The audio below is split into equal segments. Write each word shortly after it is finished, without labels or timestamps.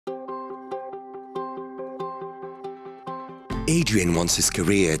Adrien wants his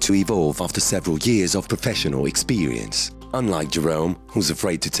career to evolve after several years of professional experience. Unlike Jerome, who's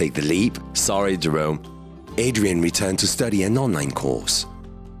afraid to take the leap, sorry Jerome, Adrien returned to study an online course.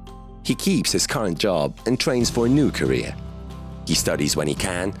 He keeps his current job and trains for a new career. He studies when he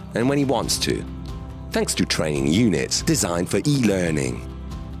can and when he wants to, thanks to training units designed for e-learning.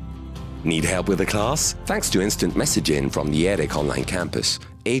 Need help with a class? Thanks to instant messaging from the EDHEC Online Campus,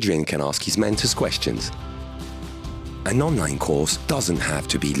 Adrien can ask his mentors questions. An online course doesn't have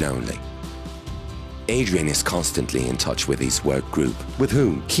to be lonely. Adrien is constantly in touch with his work group, with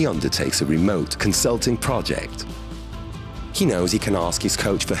whom he undertakes a remote consulting project. He knows he can ask his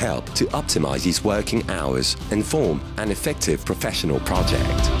coach for help to optimize his working hours and form an effective professional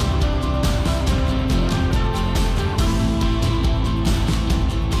project.